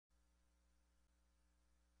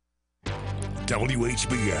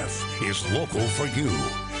WHBF is local for you.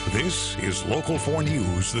 This is Local 4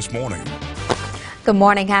 News this morning. Good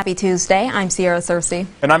morning. Happy Tuesday. I'm Sierra Cersei.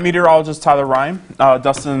 And I'm meteorologist Tyler Ryan.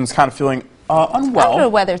 Dustin's kind of feeling unwell. Under the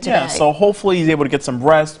weather today. Yeah, so hopefully he's able to get some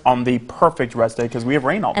rest on the perfect rest day because we have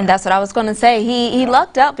rain all day. And that's what I was going to say. He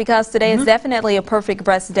lucked up because today is definitely a perfect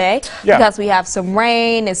rest day because we have some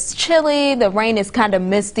rain. It's chilly. The rain is kind of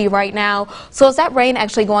misty right now. So is that rain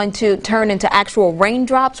actually going to turn into actual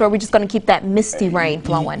raindrops, or are we just going to keep that misty rain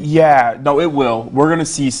flowing? Yeah, no, it will. We're going to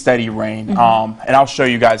see steady rain. And I'll show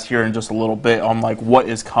you guys here in just a little bit on like what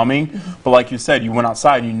is coming. But like you said, you went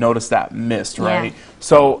outside and you noticed that mist, right? Yeah.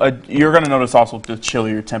 So you're going to notice also the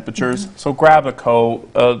chillier temperatures. So grab a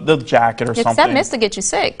coat, the jacket or something. That mist to get you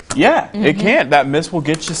sick. Yeah, it can. That mist will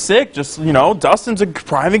get you sick. Just, you know, Dustin's a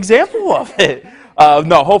prime example of it.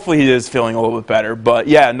 No, hopefully he is feeling a little bit better. But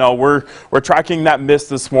yeah, no, we're tracking that mist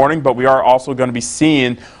this morning, but we are also going to be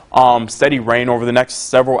seeing steady rain over the next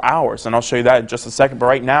several hours. And I'll show you that in just a second. But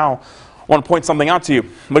right now, I want to point something out to you.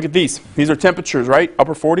 Look at these. These are temperatures, right?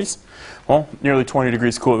 Upper 40s. Well, nearly 20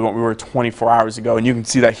 degrees cooler than what we were 24 hours ago. And you can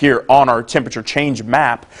see that here on our temperature change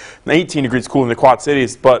map. 18 degrees cooler in the Quad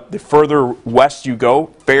Cities. But the further west you go,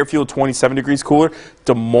 Fairfield 27 degrees cooler.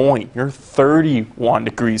 Des Moines, you're 31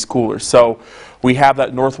 degrees cooler. So we have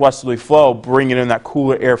that northwesterly flow bringing in that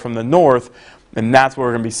cooler air from the north. And that's what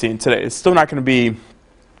we're going to be seeing today. It's still not going to be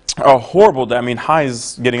a horrible day. I mean,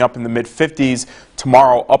 highs getting up in the mid-50s.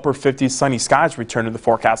 Tomorrow, upper 50s, sunny skies return to the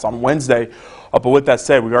forecast on Wednesday. But with that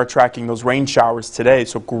said, we are tracking those rain showers today.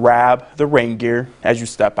 So grab the rain gear as you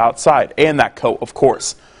step outside, and that coat, of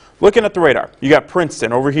course. Looking at the radar, you got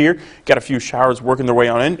Princeton over here. Got a few showers working their way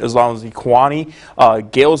on in, as well as Equani,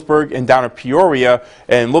 Galesburg, and down in Peoria.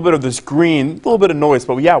 And a little bit of this green, a little bit of noise.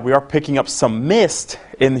 But yeah, we are picking up some mist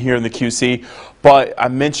in here in the QC. But I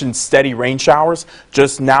mentioned steady rain showers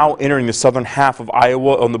just now entering the southern half of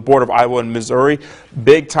Iowa, on the border of Iowa and Missouri.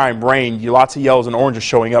 Big time rain, lots of yellows and oranges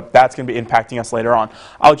showing up. That's going to be impacting us later on.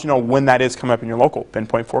 I'll let you know when that is coming up in your local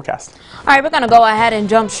pinpoint forecast. All right, we're going to go ahead and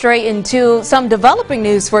jump straight into some developing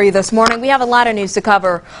news for you this morning. We have a lot of news to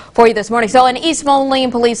cover for you this morning. So an East Moline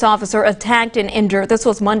police officer attacked and injured. This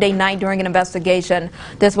was Monday night during an investigation.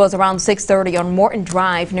 This was around 6:30 on Morton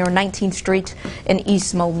Drive near 19th Street in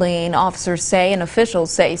East Moline. Officers say and officials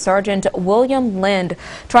say Sergeant William Lind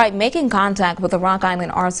tried making contact with the Rock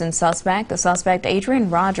Island arson suspect. The suspect, Adrian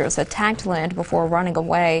Rogers, attacked Lind before running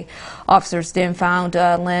away. Officers then found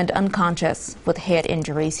Lind unconscious with head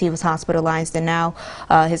injuries. He was hospitalized, and now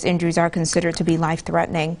his injuries are considered to be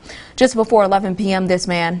life-threatening. Just before 11 p.m. this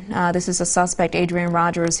is a suspect, Adrian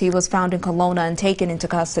Rogers. He was found in Kelowna and taken into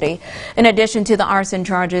custody. In addition to the arson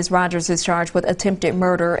charges, Rogers is charged with attempted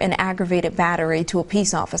murder and aggravated battery to a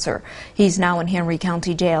peace officer. He's now in Henry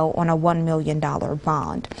County Jail on a $1 million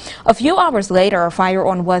bond. A few hours later, a fire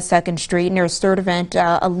on West 2nd Street near Sturtevant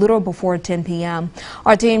a little before 10 p.m.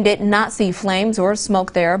 Our team did not see flames or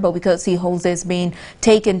smoke there, but we could see hoses being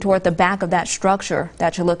taken toward the back of that structure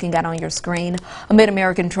that you're looking at on your screen. A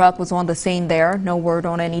Mid-American truck was on the scene there. No word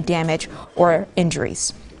on any damage or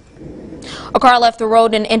injuries. A car left the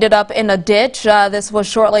road and ended up in a ditch. This was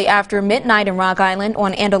shortly after midnight in Rock Island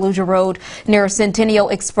on Andalusia Road near Centennial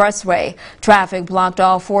Expressway. Traffic blocked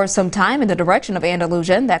off for some time in the direction of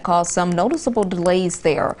Andalusia, and that caused some noticeable delays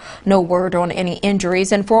there. No word on any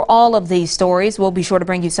injuries, and for all of these stories, we'll be sure to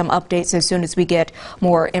bring you some updates as soon as we get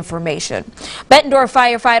more information. Bettendorf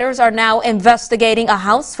firefighters are now investigating a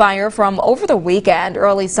house fire from over the weekend.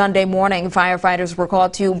 Early Sunday morning, firefighters were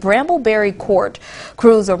called to Brambleberry Court.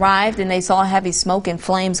 Crews arrived and they saw heavy smoke and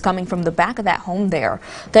flames coming from the back of that home there.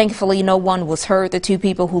 Thankfully, no one was hurt. The two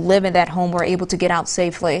people who live in that home were able to get out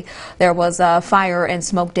safely. There was fire and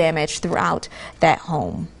smoke damage throughout that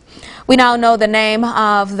home. We now know the name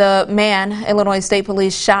of the man Illinois State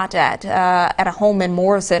Police shot at a home in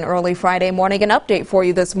Morrison early Friday morning. An update for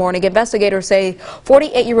you this morning. Investigators say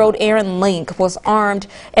 48-year-old Aaron Link was armed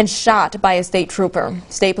and shot by a state trooper.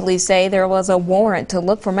 State police say there was a warrant to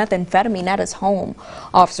look for methamphetamine at his home.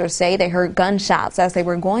 Officers say they heard gunshots as they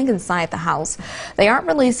were going inside the house. They aren't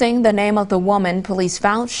releasing the name of the woman police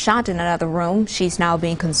found shot in another room. She's now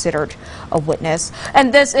being considered a witness.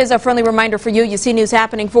 And this is a friendly reminder for you. You see news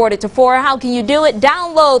happening forwarded to 4. How can you do it?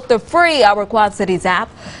 Download the free Our Quad Cities app.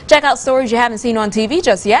 Check out stories you haven't seen on TV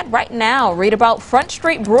just yet. Right now, read about Front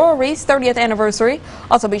Street Brewery's 30th anniversary.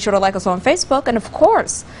 Also, be sure to like us on Facebook and, of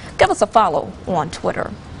course, give us a follow on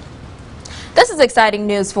Twitter. This is exciting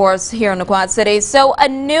news for us here in the Quad Cities. So a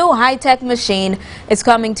new high-tech machine is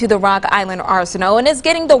coming to the Rock Island Arsenal and is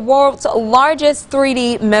getting the world's largest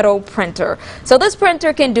 3D metal printer. So this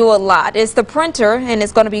printer can do a lot. It's the printer, and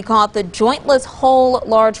it's going to be called the Jointless Hole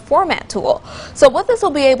Large Format Tool. So what this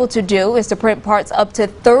will be able to do is to print parts up to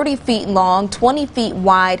 30 feet long, 20 feet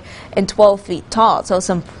wide, and 12 feet tall. So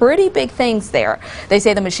some pretty big things there. They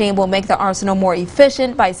say the machine will make the arsenal more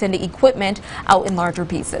efficient by sending equipment out in larger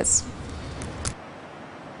pieces.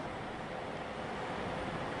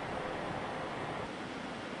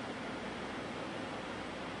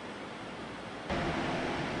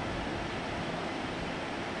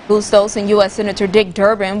 Bustos and U.S. Senator Dick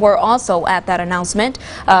Durbin were also at that announcement.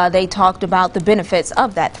 They talked about the benefits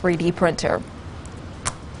of that 3D printer.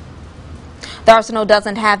 The arsenal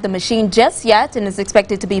doesn't have the machine just yet and is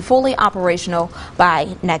expected to be fully operational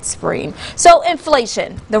by next spring. So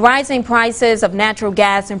inflation, the rising prices of natural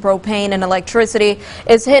gas and propane and electricity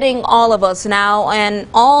is hitting all of us now, and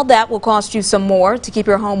all that will cost you some more to keep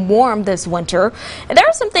your home warm this winter. And there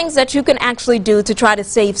are some things that you can actually do to try to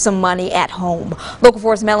save some money at home. Local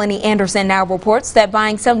 4's Melanie Anderson now reports that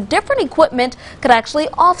buying some different equipment could actually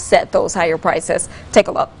offset those higher prices. Take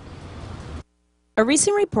a look. A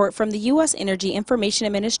recent report from the U.S. Energy Information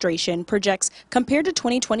Administration projects compared to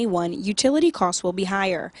 2021, utility costs will be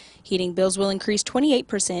higher. Heating bills will increase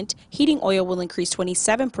 28%, heating oil will increase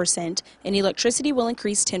 27%, and electricity will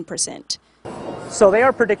increase 10%. So they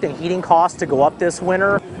are predicting heating costs to go up this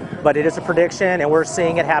winter, but it is a prediction, and we're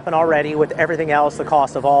seeing it happen already with everything else, the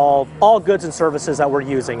cost of all goods and services that we're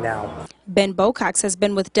using now. Ben Bocox has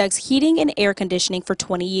been with Doug's Heating and Air Conditioning for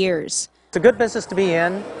 20 years. It's a good business to be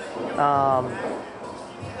in.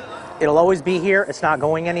 It'll always be here. It's not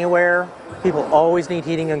going anywhere. People always need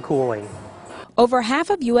heating and cooling. Over half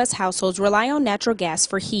of U.S. households rely on natural gas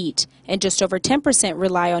for heat, and just over 10%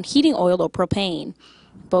 rely on heating oil or propane.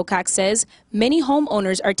 Bocox says many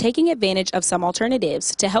homeowners are taking advantage of some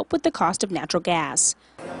alternatives to help with the cost of natural gas.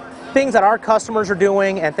 Things that our customers are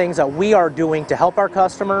doing and things that we are doing to help our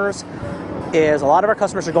customers is a lot of our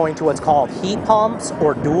customers are going to what's called heat pumps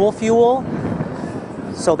or dual fuel.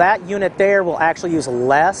 So that unit there will actually use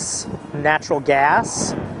less natural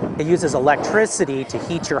gas. It uses electricity to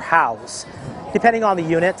heat your house. Depending on the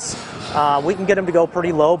units, we can get them to go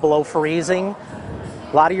pretty low, below freezing.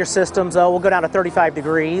 A lot of your systems, though, will go down to 35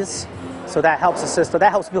 degrees. So that helps the system.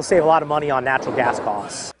 That helps people save a lot of money on natural gas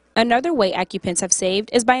costs. Another way occupants have saved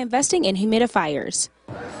is by investing in humidifiers.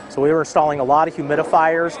 So we were installing a lot of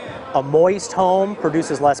humidifiers. A moist home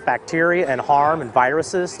produces less bacteria and harm and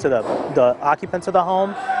viruses to the occupants of the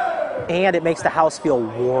home, and it makes the house feel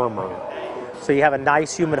warmer. So you have a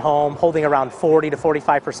nice humid home holding around 40 to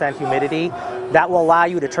 45% humidity. That will allow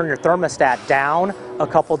you to turn your thermostat down a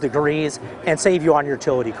couple degrees and save you on your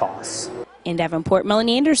utility costs. In Davenport,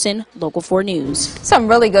 Melanie Anderson, Local 4 News. Some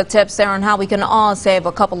really good tips there on how we can all save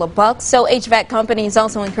a couple of bucks. So HVAC companies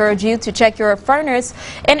also encourage you to check your furnace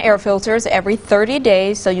and air filters every 30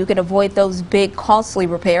 days so you can avoid those big costly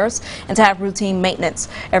repairs and to have routine maintenance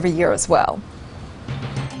every year as well.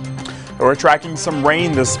 We're tracking some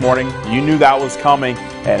rain this morning. You knew that was coming,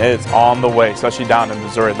 and it's on the way, especially down in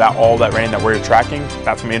Missouri. All that rain that we're tracking,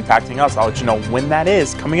 that's going to be impacting us. I'll let you know when that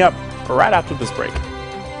is coming up right after this break.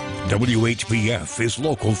 WHBF is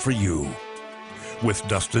local for you. With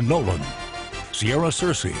Dustin Nolan, Sierra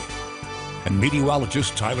Searcy, and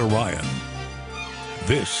meteorologist Tyler Ryan.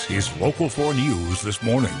 This is Local 4 News this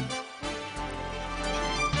morning.